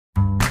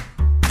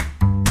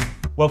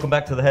Welcome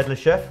back to the Headless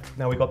Chef.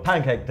 Now we've got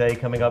Pancake Day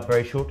coming up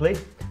very shortly,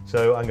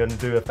 so I'm going to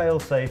do a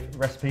fail-safe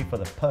recipe for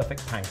the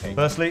perfect pancake.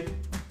 Firstly,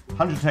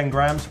 110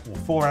 grams or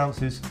 4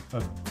 ounces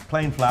of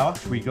plain flour,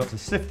 which we've got to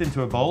sift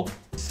into a bowl.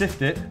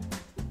 Sift it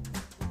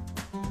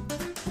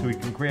so we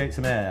can create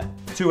some air.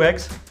 2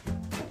 eggs.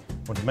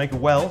 Want to make a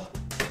well.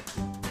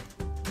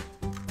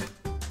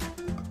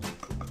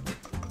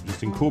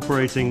 Just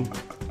incorporating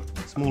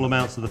small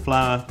amounts of the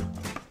flour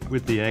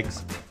with the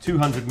eggs.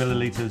 200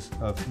 millilitres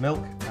of milk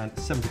and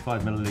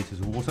 75 millilitres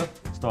of water.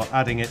 Start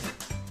adding it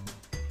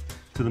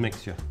to the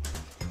mixture.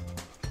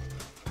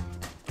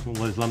 All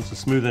those lumps are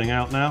smoothing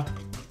out now.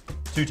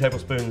 2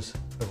 tablespoons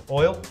of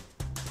oil.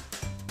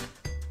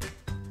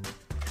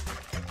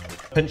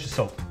 A pinch of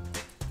salt.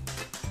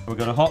 We've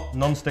got a hot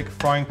non-stick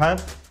frying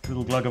pan,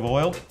 little glug of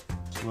oil.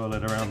 Swirl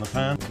it around the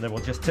pan, and then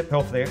we'll just tip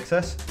off the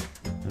excess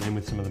and in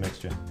with some of the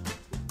mixture.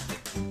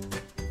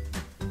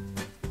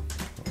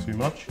 Not too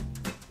much.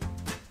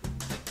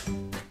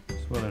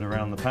 Swirl it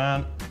around the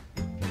pan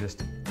and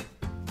just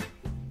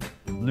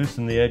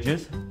loosen the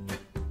edges.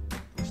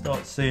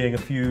 Start seeing a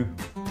few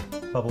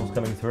bubbles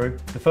coming through.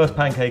 The first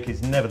pancake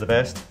is never the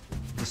best.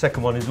 The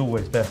second one is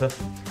always better.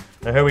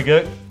 Now here we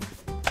go.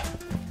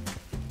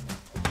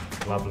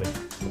 Lovely.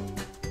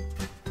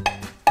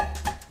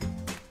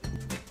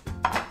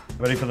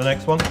 Ready for the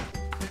next one?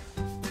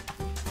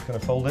 Going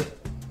to fold it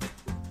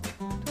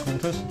to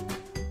quarters.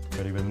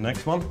 Ready with the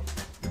next one.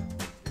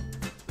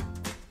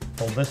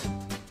 Fold this.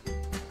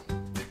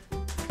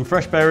 Some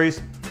fresh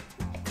berries.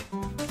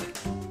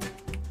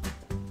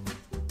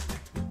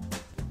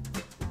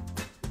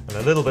 And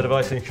a little bit of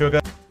icing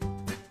sugar.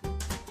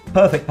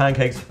 Perfect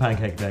pancakes for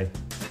Pancake Day.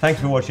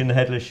 Thanks for watching the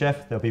Headless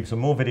Chef. There'll be some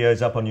more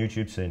videos up on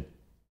YouTube soon.